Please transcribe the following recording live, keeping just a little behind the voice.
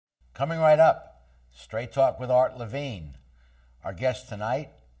Coming right up, Straight Talk with Art Levine. Our guest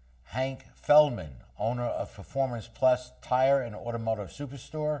tonight, Hank Feldman, owner of Performance Plus Tire and Automotive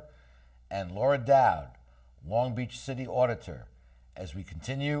Superstore, and Laura Doud, Long Beach City Auditor, as we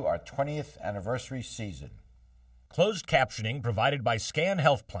continue our 20th anniversary season. Closed captioning provided by Scan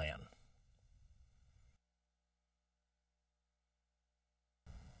Health Plan.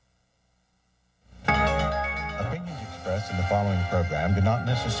 Opinions expressed in the following program do not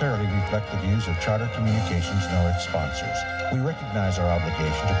necessarily reflect the views of Charter Communications nor its sponsors. We recognize our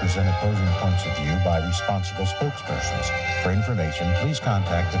obligation to present opposing points of view by responsible spokespersons. For information, please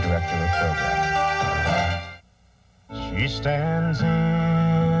contact the director of program. She stands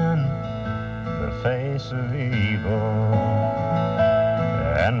in the face of evil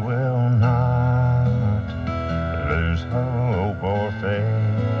and will not lose hope or faith.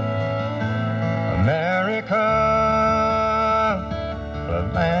 America, the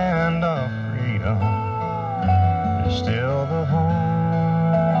land of freedom, is still the home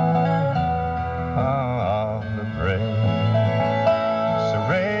of the brave. So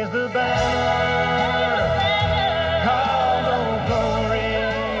raise the banner, call no glory.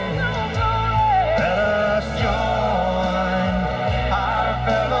 Let us join our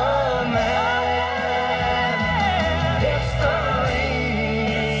fellow man. History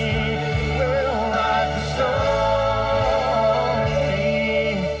will write the story.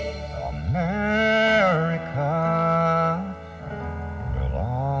 America will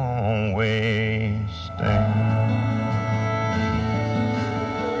always stand.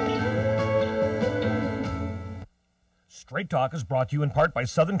 Straight Talk is brought to you in part by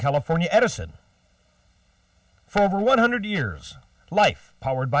Southern California Edison. For over 100 years, life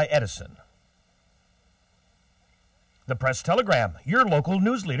powered by Edison. The Press Telegram, your local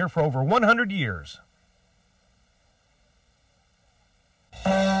news leader for over 100 years.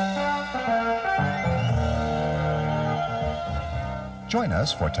 Join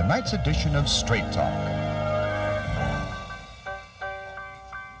us for tonight's edition of Straight Talk.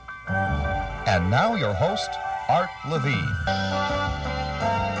 And now your host, Art Levine.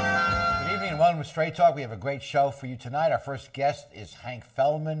 Good evening and welcome to Straight Talk. We have a great show for you tonight. Our first guest is Hank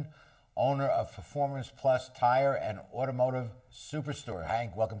Feldman, owner of Performance Plus Tire and Automotive Superstore.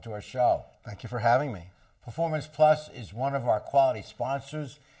 Hank, welcome to our show. Thank you for having me. Performance Plus is one of our quality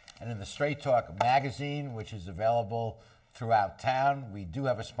sponsors, and in the Straight Talk magazine, which is available throughout town, we do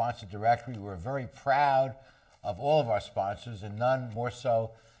have a sponsor directory. We're very proud of all of our sponsors, and none more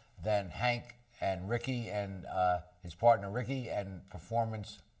so than Hank and Ricky and his partner Ricky and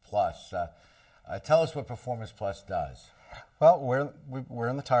Performance Plus. Tell us what Performance Plus does. Well, we're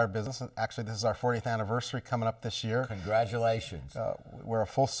in the tire business. Actually, this is our 40th anniversary coming up this year. Congratulations. We're a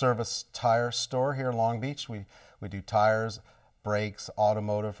full-service tire store here in Long Beach. We do tires, brakes,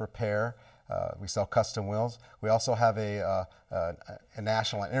 automotive repair. We sell custom wheels. We also have a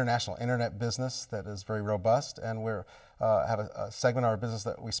national and international internet business that is very robust, and we have a segment of our business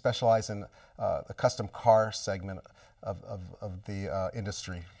that we specialize in the custom car segment of the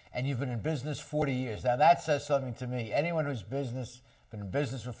industry. And you've been in business 40 years. Now that says something to me. Anyone who's been in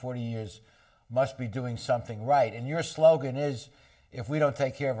business for 40 years must be doing something right. And your slogan is, if we don't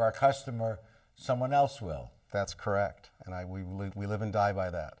take care of our customer, someone else will. That's correct, and we live and die by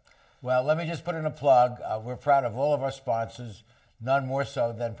that. Well, let me just put in a plug. We're proud of all of our sponsors, none more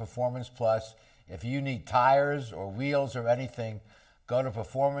so than Performance Plus. If you need tires or wheels or anything, go to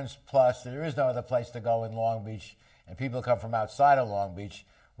Performance Plus. There is no other place to go in Long Beach, and people come from outside of Long Beach,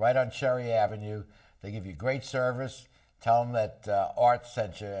 right on Cherry Avenue. They give you great service. Tell them that Art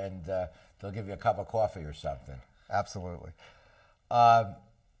sent you, and they'll give you a cup of coffee or something. Absolutely.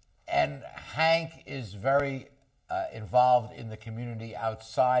 And Hank is very involved in the community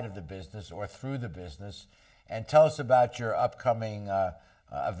outside of the business or through the business. And tell us about your upcoming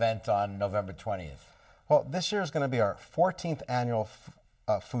event on November 20th. Well, this year is going to be our 14th annual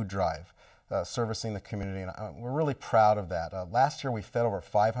food drive, servicing the community, and we're really proud of that. Last year we fed over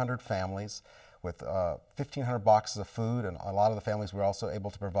 500 families with 1,500 boxes of food, and a lot of the families were also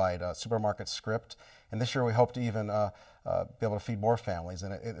able to provide supermarket script. And this year we hope to even be able to feed more families.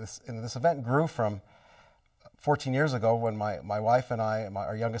 And this event grew from 14 years ago when my wife and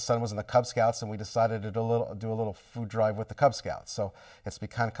our youngest son was in the Cub Scouts, and we decided to do a little food drive with the Cub Scouts. So it's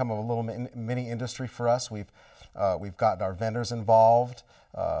become a little mini industry for us. We've gotten our vendors involved.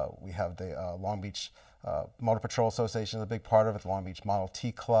 We have the Long Beach Motor Patrol Association is a big part of it, the Long Beach Model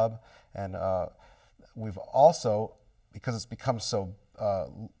T Club, and we've also, because it's become so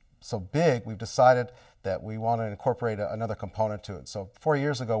big, we've decided that we want to incorporate another component to it. So 4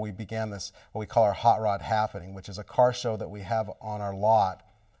 years ago, we began this, what we call our Hot Rod Happening, which is a car show that we have on our lot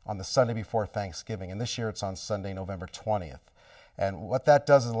on the Sunday before Thanksgiving, and this year it's on Sunday, November 20th. And what that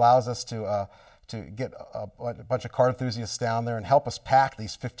does is allows us to get a bunch of car enthusiasts down there and help us pack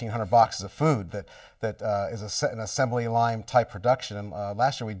these 1,500 boxes of food that is an assembly line type production. And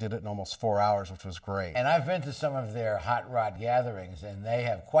last year we did it in almost 4 hours, which was great. And I've been to some of their hot rod gatherings, and they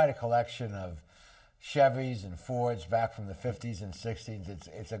have quite a collection of Chevys and Fords back from the 50s and 60s.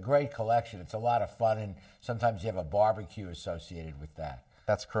 It's a great collection. It's a lot of fun, and sometimes you have a barbecue associated with that.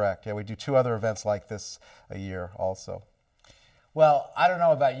 That's correct. Yeah, we do 2 other events like this a year also. Well, I don't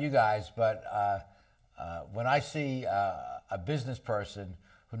know about you guys, but when I see a business person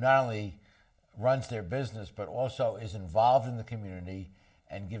who not only runs their business but also is involved in the community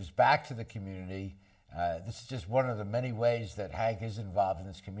and gives back to the community, this is just one of the many ways that Hank is involved in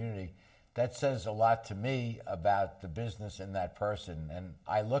this community. That says a lot to me about the business and that person, and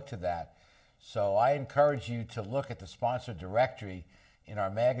I look to that. So I encourage you to look at the sponsor directory in our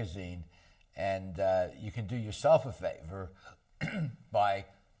magazine, and you can do yourself a favor by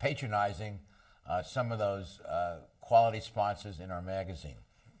patronizing some of those quality sponsors in our magazine.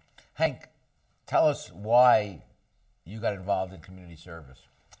 Hank, tell us why you got involved in community service.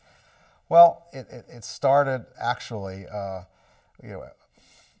 Well, it started actually,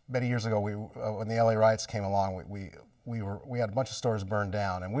 many years ago. When the LA riots came along, we had a bunch of stores burned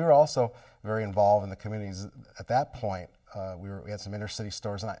down, and we were also very involved in the communities at that point. We had some inner city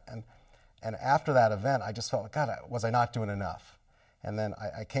stores, and after that event, I just felt like, God, was I not doing enough? And then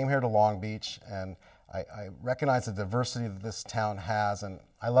I came here to Long Beach, and I recognized the diversity that this town has, and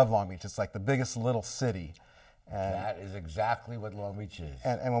I love Long Beach. It's like the biggest little city. And that is exactly what Long Beach is.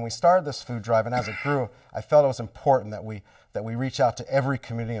 And when we started this food drive, and as it grew, I felt it was important that we reach out to every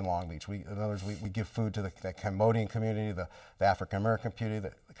community in Long Beach. In other words, we give food to the Cambodian community, the African American community,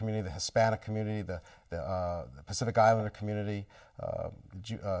 the Hispanic community, the Pacific Islander community,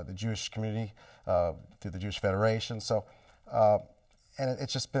 the Jewish community through the Jewish Federation. So, and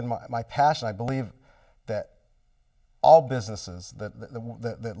it's just been my passion. I believe that all businesses that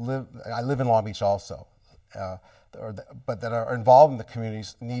live, I live in Long Beach also, but that are involved in the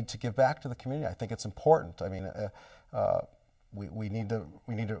communities need to give back to the community. I think it's important. I mean, we need to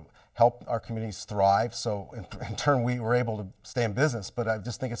help our communities thrive. So in turn, we were able to stay in business. But I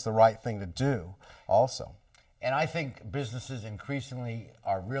just think it's the right thing to do, also. And I think businesses increasingly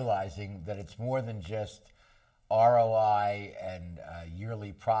are realizing that it's more than just ROI and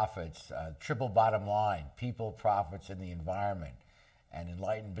yearly profits. Triple bottom line: people, profits, and the environment. And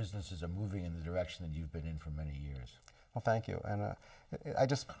enlightened businesses are moving in the direction that you've been in for many years. Well, thank you. And I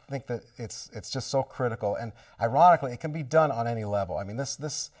just think that it's just so critical. And ironically, it can be done on any level. I mean,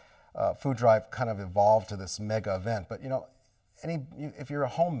 this food drive kind of evolved to this mega event. But if you're a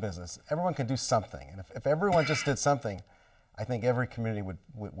home business, everyone can do something. And if everyone just did something, I think every community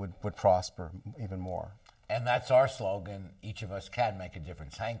would prosper even more. And that's our slogan: each of us can make a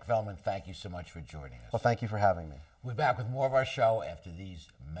difference. Hank Feldman, thank you so much for joining us. Well, thank you for having me. We'll be back with more of our show after these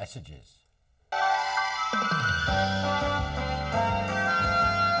messages.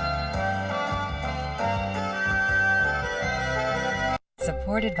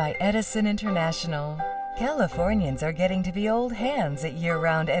 Supported by Edison International. Californians are getting to be old hands at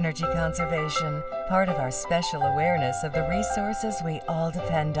year-round energy conservation, part of our special awareness of the resources we all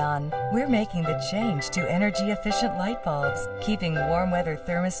depend on. We're making the change to energy-efficient light bulbs, keeping warm weather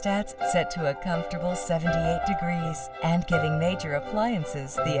thermostats set to a comfortable 78 degrees, and giving major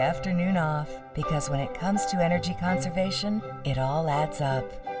appliances the afternoon off. Because when it comes to energy conservation, it all adds up.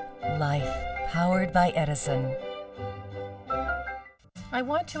 Life, powered by Edison. I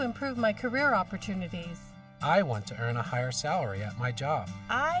want to improve my career opportunities. I want to earn a higher salary at my job.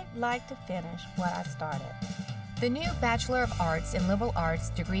 I'd like to finish what I started. The new Bachelor of Arts in Liberal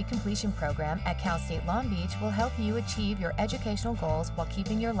Arts degree completion program at Cal State Long Beach will help you achieve your educational goals while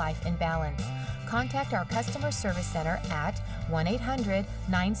keeping your life in balance. Contact our customer service center at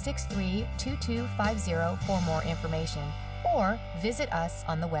 1-800-963-2250 for more information, or visit us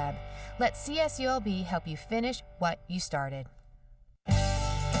on the web. Let CSULB help you finish what you started.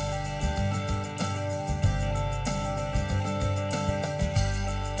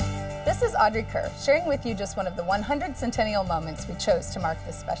 This is Audrey Kerr, sharing with you just one of the 100 centennial moments we chose to mark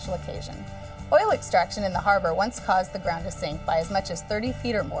this special occasion. Oil extraction in the harbor once caused the ground to sink by as much as 30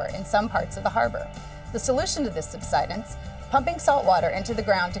 feet or more in some parts of the harbor. The solution to this subsidence, pumping salt water into the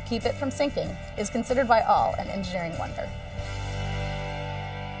ground to keep it from sinking, is considered by all an engineering wonder.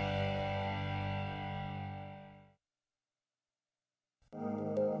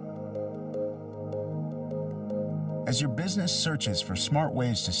 As your business searches for smart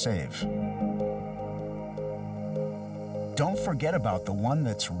ways to save, don't forget about the one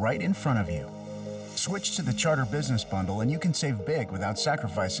that's right in front of you. Switch to the Charter Business Bundle and you can save big without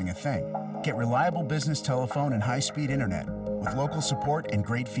sacrificing a thing. Get reliable business telephone and high-speed internet with local support and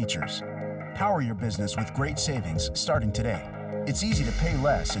great features. Power your business with great savings starting today. It's easy to pay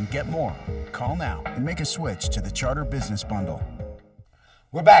less and get more. Call now and make a switch to the Charter Business Bundle.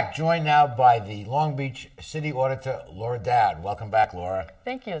 We're back, joined now by the Long Beach City Auditor, Laura Doud. Welcome back, Laura.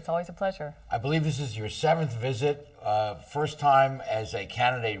 Thank you. It's always a pleasure. I believe this is your 7th visit, first time as a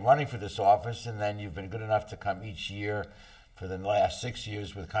candidate running for this office, and then you've been good enough to come each year for the last 6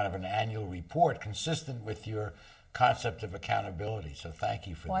 years with kind of an annual report consistent with your concept of accountability. So thank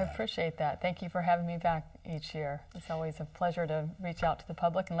you for that. Well, I appreciate that. Thank you for having me back each year. It's always a pleasure to reach out to the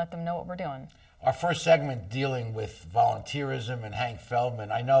public and let them know what we're doing. Our first segment dealing with volunteerism and Hank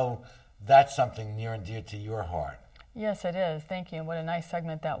Feldman, I know that's something near and dear to your heart. Yes, it is. Thank you. And what a nice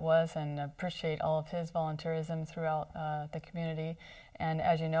segment that was, and appreciate all of his volunteerism throughout the community. And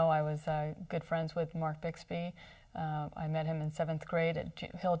as you know, I was good friends with Mark Bixby. I met him in 7th grade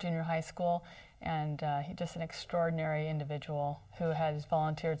at Hill Junior High School, and he's just an extraordinary individual who has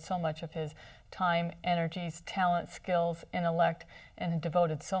volunteered so much of his time, energies, talent, skills, intellect, and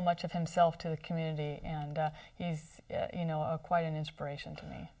devoted so much of himself to the community. And he's, quite an inspiration to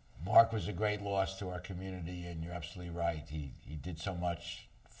me. Mark was a great loss to our community, and you're absolutely right. He did so much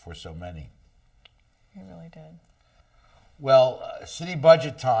for so many. He really did. Well, city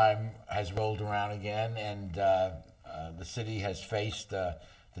budget time has rolled around again, and the city has faced the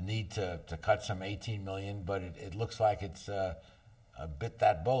need to cut some $18 million, but it looks like it's bit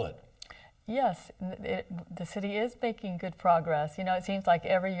that bullet. Yes, the city is making good progress. You know, it seems like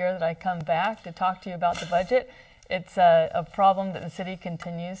every year that I come back to talk to you about the budget, it's a problem that the city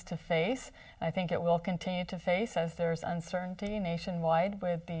continues to face. I think it will continue to face as there's uncertainty nationwide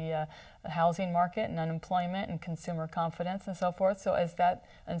with the housing market and unemployment and consumer confidence and so forth. So as that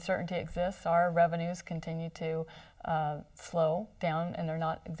uncertainty exists, our revenues continue to slow down, and they're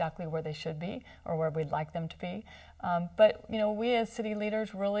not exactly where they should be or where we'd like them to be. But you know, we as city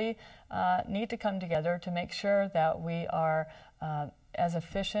leaders really need to come together to make sure that we are as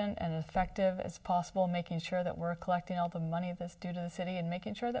efficient and effective as possible, making sure that we're collecting all the money that's due to the city and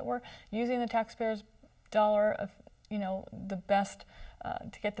making sure that we're using the taxpayers' dollar of, the best,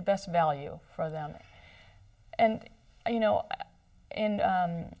 to get the best value for them. And, in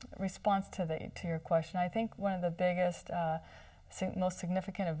response to your question, I think one of the biggest, most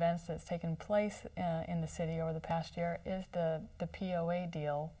significant events that's taken place in the city over the past year is the POA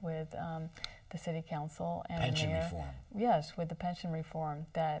deal with the city council and pension the mayor. Reform. Yes, with the pension reform,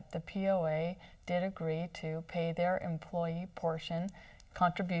 that the POA did agree to pay their employee portion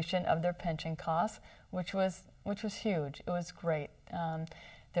contribution of their pension costs, which was huge. It was great.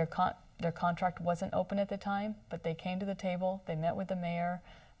 Their contract wasn't open at the time, but they came to the table. They met with the mayor.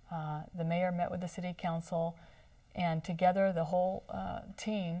 The mayor met with the city council, and together the whole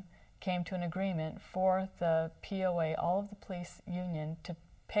team came to an agreement for the POA, all of the police union, to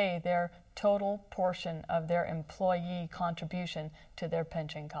pay their total portion of their employee contribution to their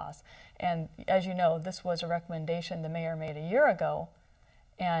pension costs. And as you know, this was a recommendation the mayor made a year ago,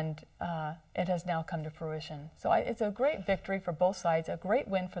 and it has now come to fruition. So it's a great victory for both sides, a great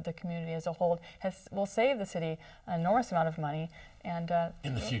win for the community as a whole. Will save the city an enormous amount of money. And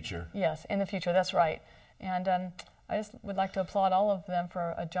in the future. Yes, in the future, that's right. And I just would like to applaud all of them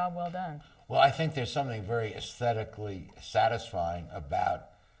for a job well done. Well, I think there's something very aesthetically satisfying about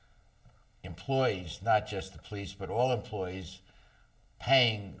employees, not just the police, but all employees,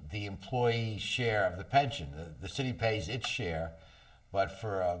 paying the employee share of the pension. The city pays its share, but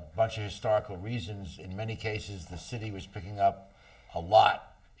for a bunch of historical reasons, in many cases, the city was picking up a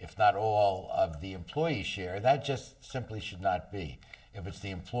lot, if not all, of the employee share. That just simply should not be. If it's the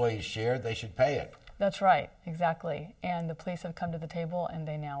employee's share, they should pay it. That's right, exactly. And the police have come to the table, and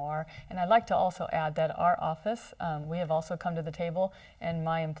they now are. And I'd like to also add that our office, we have also come to the table, and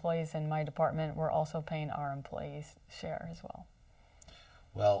my employees in my department were also paying our employees' share as well.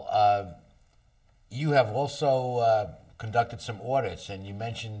 Well, you have also conducted some audits, and you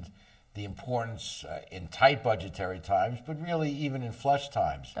mentioned the importance in tight budgetary times, but really even in flush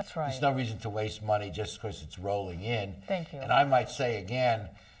times. That's right. There's no reason to waste money just because it's rolling in. Thank you. And I might say again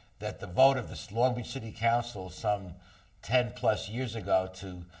that the vote of the Long Beach City Council some 10 plus years ago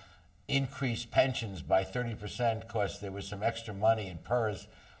to increase pensions by 30% because there was some extra money in PERS,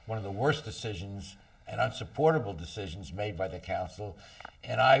 one of the worst decisions and unsupportable decisions made by the council.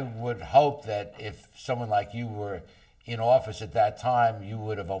 And I would hope that if someone like you were in office at that time, you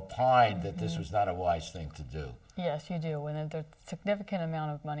would have opined that this was not a wise thing to do. Yes, you do. When there's a significant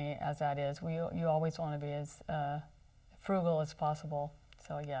amount of money as that is, you always want to be as frugal as possible.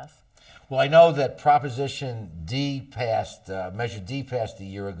 So yes. Well, I know that Proposition D passed, Measure D passed a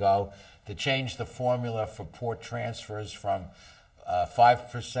year ago to change the formula for port transfers from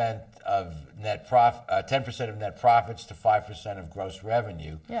 5% of net 10% of net profits to 5% of gross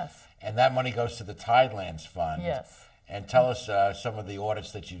revenue. Yes. And that money goes to the Tidelands Fund. Yes. And tell us some of the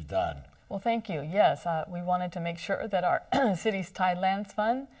audits that you've done. Well, thank you. Yes, we wanted to make sure that our city's Tidelands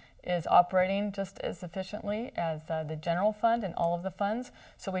Fund is operating just as efficiently as the general fund and all of the funds.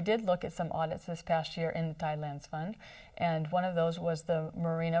 So we did look at some audits this past year in the Tidelands Fund, and one of those was the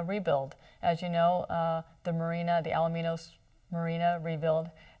marina rebuild. As you know, the Alamitos Marina rebuild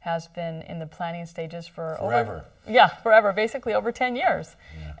has been in the planning stages for forever. Forever, basically over 10 years.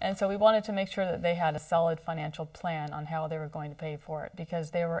 Yeah. And so we wanted to make sure that they had a solid financial plan on how they were going to pay for it, because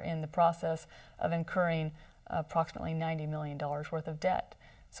they were in the process of incurring approximately $90 million worth of debt.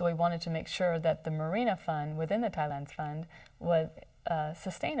 So we wanted to make sure that the Marina Fund within the Tidelands Fund was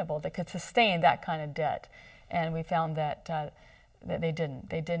sustainable, that could sustain that kind of debt. And we found that, that they didn't.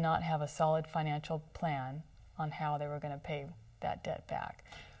 They did not have a solid financial plan on how they were going to pay that debt back.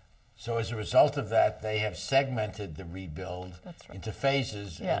 So as a result of that, they have segmented the rebuild into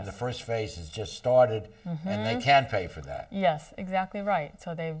phases, and the first phase has just started, and they can pay for that. Yes, exactly right.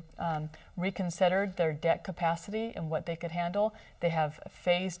 So they've reconsidered their debt capacity and what they could handle. They have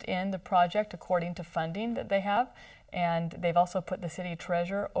phased in the project according to funding that they have, and they've also put the city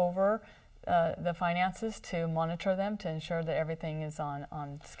treasurer over the finances to monitor them, to ensure that everything is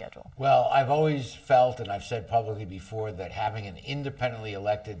on schedule. Well, I've always felt, and I've said publicly before, that having an independently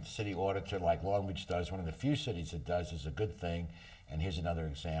elected city auditor like Long Beach does, one of the few cities that does, is a good thing. And here's another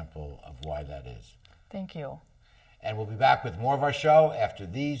example of why that is. Thank you. And we'll be back with more of our show after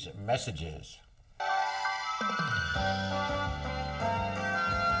these messages.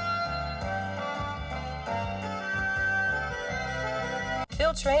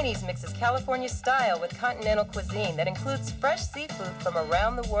 Phil Trainees mixes California style with continental cuisine that includes fresh seafood from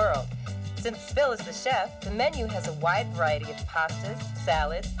around the world. Since Phil is the chef, the menu has a wide variety of pastas,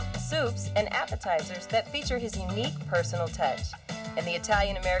 salads, soups, and appetizers that feature his unique personal touch. And the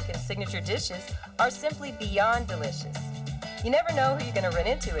Italian-American signature dishes are simply beyond delicious. You never know who you're going to run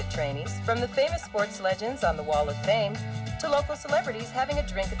into at Trainees, from the famous sports legends on the Wall of Fame to local celebrities having a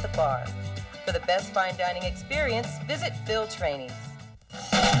drink at the bar. For the best fine dining experience, visit Phil Trainees.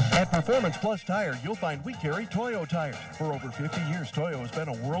 At Performance Plus Tire, you'll find we carry Toyo tires. For over 50 years, Toyo has been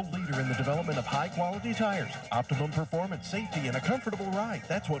a world leader in the development of high-quality tires. Optimum performance, safety, and a comfortable ride.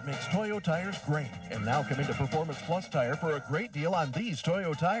 That's what makes Toyo tires great. And now come into Performance Plus Tire for a great deal on these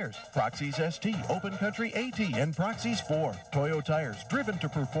Toyo tires. Proxys ST, Open Country AT, and Proxys 4. Toyo tires, driven to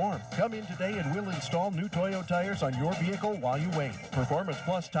perform. Come in today and we'll install new Toyo tires on your vehicle while you wait. Performance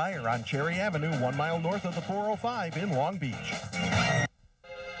Plus Tire on Cherry Avenue, 1 mile north of the 405 in Long Beach.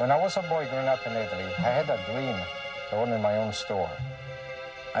 When I was a boy growing up in Italy, I had a dream to own my own store.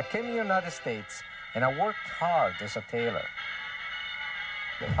 I came to the United States and I worked hard as a tailor.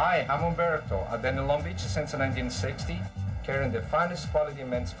 Hi, I'm Umberto. I've been in Long Beach since 1960, carrying the finest quality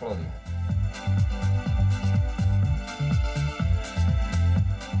men's clothing.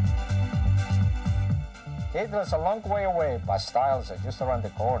 Italy's a long way away, but styles are just around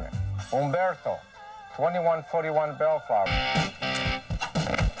the corner. Umberto, 2141 Bellflower.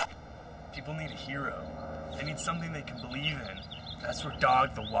 People need a hero. They need something they can believe in. That's where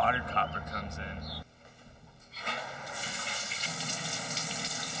Doud the water copper comes in.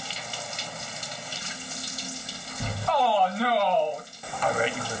 Oh no!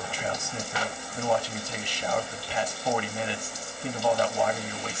 Alright, you little trail sniffer. Been watching you take a shower for the past 40 minutes. Think of all that water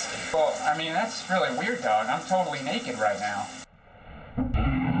you're wasting. Well, I mean, that's really weird, Doud. I'm totally naked right now.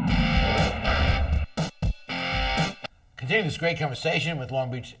 Continuing this great conversation with Long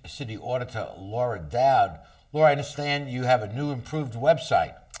Beach City Auditor Laura Doud. Laura, I understand you have a new improved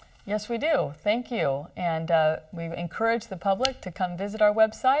website. Yes, we do. Thank you. And we encourage the public to come visit our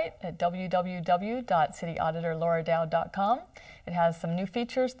website at www.cityauditorlauradoud.com. It has some new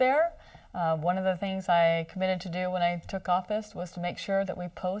features there. One of the things I committed to do when I took office was to make sure that we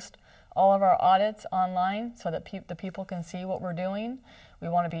post all of our audits online so that the people can see what we're doing. We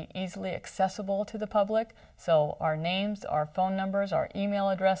want to be easily accessible to the public, so our names, our phone numbers, our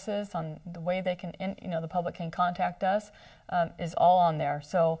email addresses, on the way they can, the public can contact us, is all on there.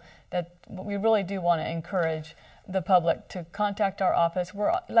 So that we really do want to encourage the public to contact our office.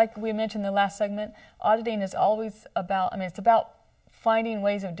 We're, like we mentioned in the last segment, auditing is always about, it's about finding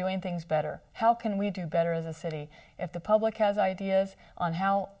ways of doing things better. How can we do better as a city? If the public has ideas on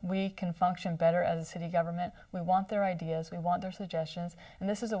how we can function better as a city government, we want their ideas, we want their suggestions, and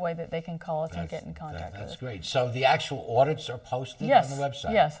this is a way that they can call us and get in contact with us. That's great. So the actual audits are posted Yes, on the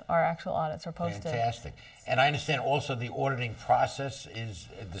website? Yes, our actual audits are posted. Fantastic. And I understand also the auditing process is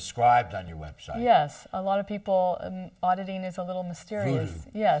described on your website. Yes, a lot of people, auditing is a little mysterious.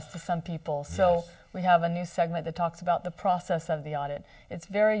 Voodoo. Yes, to some people. So we have a new segment that talks about the process of the audit. It's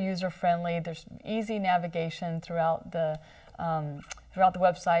very user-friendly. There's easy navigation throughout the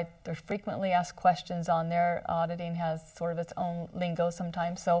website. There's frequently asked questions on there. Auditing has sort of its own lingo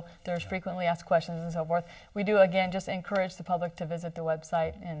sometimes, so there's frequently asked questions and so forth. We do, again, just encourage the public to visit the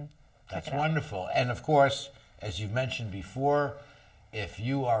website and check it out. That's wonderful. And of course, as you've mentioned before, if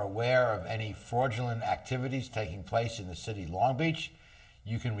you are aware of any fraudulent activities taking place in the city of Long Beach,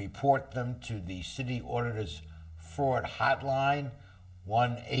 you can report them to the City Auditor's Fraud Hotline,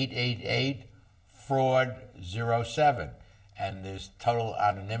 1-888-FRAUD-07. And there's total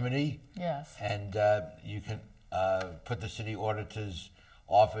anonymity. Yes. And you can put the City Auditor's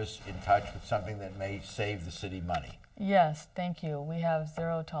office in touch with something that may save the city money. Yes, thank you. We have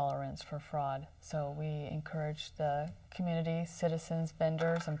zero tolerance for fraud. So we encourage the community, citizens,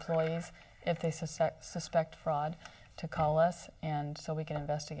 vendors, employees, if they suspect fraud, to call us, and so we can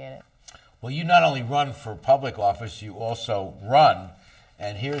investigate it. Well, you not only run for public office, you also run.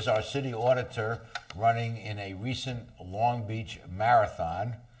 And here's our city auditor running in a recent Long Beach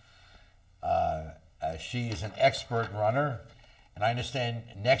marathon. She is an expert runner. And I understand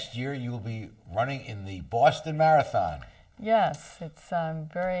next year you will be running in the Boston Marathon. Yes, I'm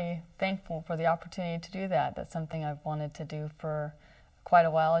very thankful for the opportunity to do that. That's something I've wanted to do for quite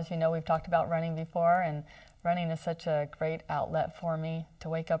a while. As you know, we've talked about running before, and running is such a great outlet for me to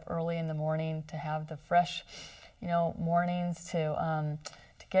wake up early in the morning, to have the fresh, mornings to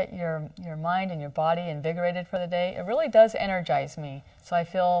get your mind and your body invigorated for the day. It really does energize me. So I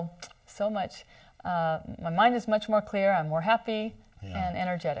feel so much. My mind is much more clear. I'm more happy and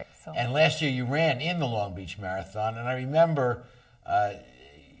energetic. So. And last year you ran in the Long Beach Marathon, and I remember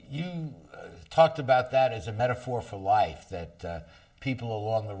you talked about that as a metaphor for life, that people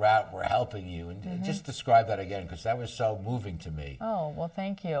along the route were helping you. And just describe that again, because that was so moving to me. Oh, well,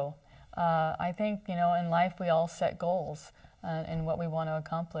 thank you. I think, in life we all set goals in what we want to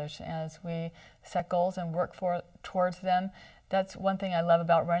accomplish. As we set goals and work towards them, that's one thing I love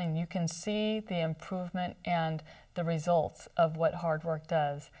about running. You can see the improvement and the results of what hard work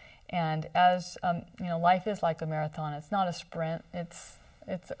does. And as life is like a marathon. It's not a sprint. It's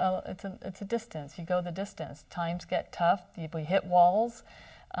a distance. You go the distance. Times get tough. We hit walls,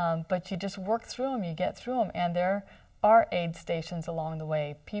 but you just work through them. You get through them, and there are aid stations along the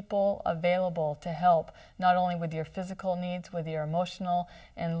way. People available to help, not only with your physical needs, with your emotional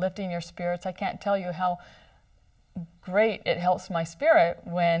and lifting your spirits. I can't tell you how great it helps my spirit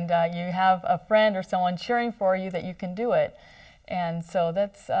when you have a friend or someone cheering for you that you can do it. And so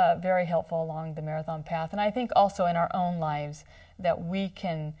that's very helpful along the marathon path. And I think also in our own lives that we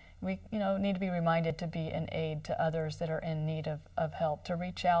need to be reminded to be an aid to others that are in need of help, to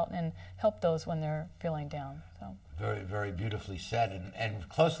reach out and help those when they're feeling down. So. Very, very beautifully said. And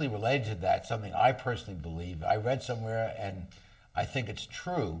closely related to that, something I personally believe, I read somewhere, and I think it's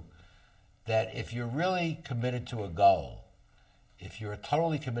true, that if you're really committed to a goal, if you're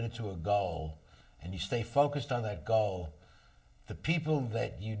totally committed to a goal and you stay focused on that goal, the people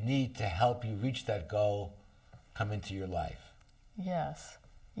that you need to help you reach that goal come into your life. Yes,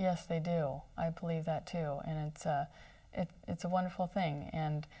 yes, they do. I believe that too, and it's a wonderful thing.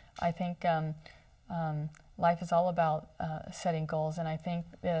 And I think life is all about setting goals, and I think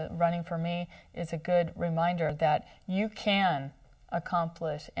running for me is a good reminder that you can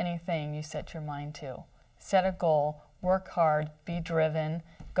accomplish anything you set your mind to. Set a goal, work hard, be driven,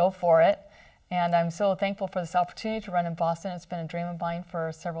 go for it. And I'm so thankful for this opportunity to run in Boston. It's been a dream of mine for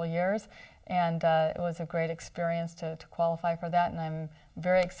several years, and it was a great experience to qualify for that. And I'm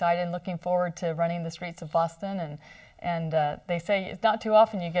very excited and looking forward to running the streets of Boston. And they say it's not too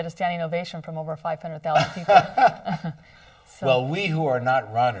often you get a standing ovation from over 500,000 people. So. Well, we who are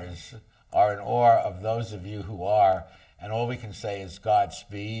not runners are in awe of those of you who are. And all we can say is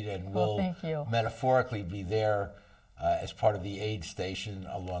Godspeed, and we'll metaphorically be there as part of the aid station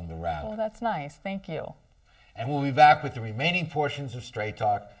along the route. Well, that's nice. Thank you. And we'll be back with the remaining portions of Straight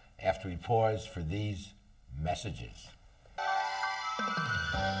Talk after we pause for these messages.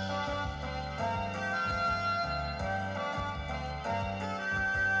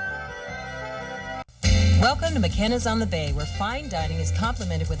 Welcome to McKenna's on the Bay, where fine dining is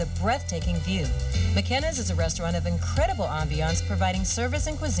complemented with a breathtaking view. McKenna's is a restaurant of incredible ambiance, providing service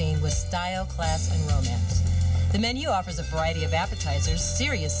and cuisine with style, class, and romance. The menu offers a variety of appetizers,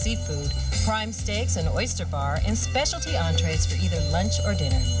 serious seafood, prime steaks, an oyster bar, and specialty entrees for either lunch or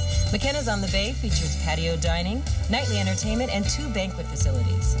dinner. McKenna's on the Bay features patio dining, nightly entertainment, and 2 banquet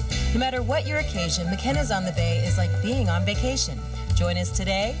facilities. No matter what your occasion, McKenna's on the Bay is like being on vacation. Join us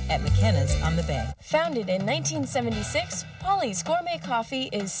today at McKenna's on the Bay. Founded in 1976, Polly's Gourmet Coffee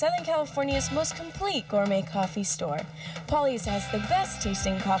is Southern California's most complete gourmet coffee store. Polly's has the best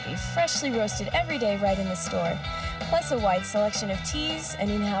tasting coffee, freshly roasted every day right in the store, plus a wide selection of teas,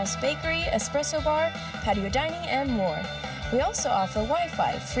 an in-house bakery, espresso bar, patio dining, and more. We also offer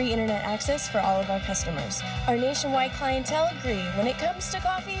Wi-Fi, free internet access for all of our customers. Our nationwide clientele agree, when it comes to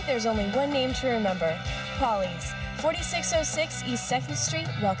coffee, there's only one name to remember, Polly's. 4606 East 2nd Street,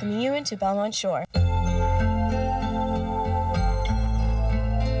 welcoming you into Belmont Shore.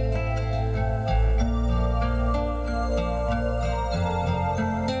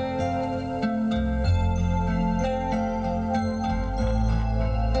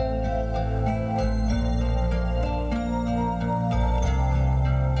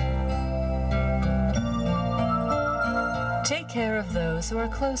 Take care of those who are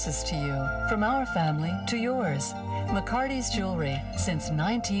closest to you, from our family to yours. McCarty's Jewelry, since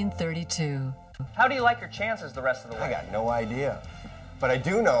 1932. How do you like your chances the rest of the way? I got no idea. But I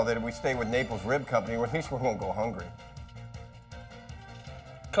do know that if we stay with Naples Rib Company, at least we won't go hungry.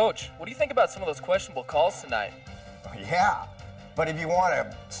 Coach, what do you think about some of those questionable calls tonight? Yeah, but if you want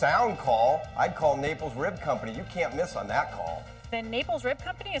a sound call, I'd call Naples Rib Company. You can't miss on that call. Then Naples Rib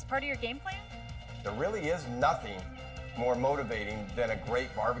Company is part of your game plan? There really is nothing more motivating than a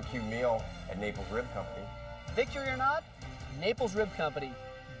great barbecue meal at Naples Rib Company. Victory or not, Naples Rib Company,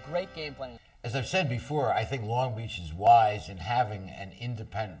 great game plan. As I've said before, I think Long Beach is wise in having an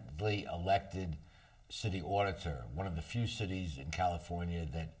independently elected city auditor, one of the few cities in California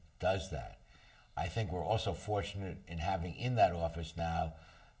that does that. I think we're also fortunate in having in that office now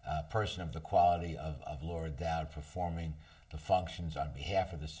a person of the quality of Laura Doud performing the functions on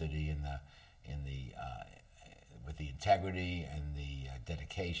behalf of the city with the integrity and the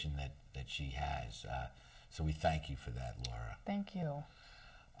dedication that she has. So we thank you for that, Laura. Thank you.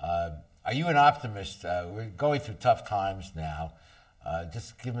 Are you an optimist? We're going through tough times now.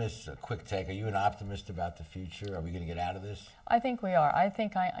 Just give us a quick take. Are you an optimist about the future? Are we going to get out of this? I think we are. I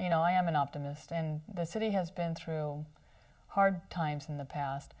think I am an optimist, and the city has been through hard times in the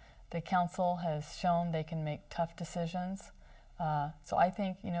past. The council has shown they can make tough decisions. So I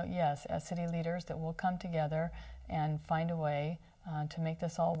think, yes, as city leaders, that we'll come together and find a way to make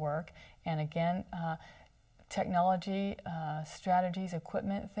this all work. And again, technology, strategies,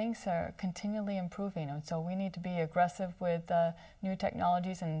 equipment, things are continually improving. And so we need to be aggressive with new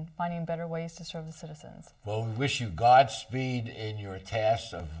technologies and finding better ways to serve the citizens. Well, we wish you Godspeed in your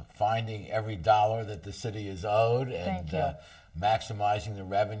task of finding every dollar that the city is owed and maximizing the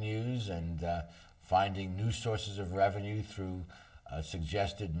revenues and finding new sources of revenue through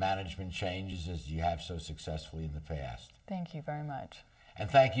suggested management changes as you have so successfully in the past. Thank you very much. And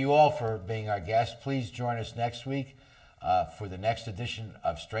thank you all for being our guests. Please join us next week for the next edition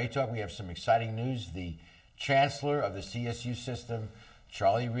of Straight Talk. We have some exciting news. The Chancellor of the CSU system,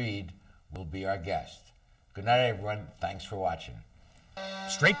 Charlie Reed, will be our guest. Good night, everyone. Thanks for watching.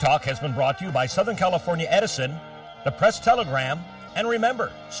 Straight Talk has been brought to you by Southern California Edison, the Press Telegram, and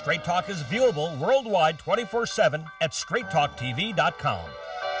remember, Straight Talk is viewable worldwide 24/7 at straighttalktv.com.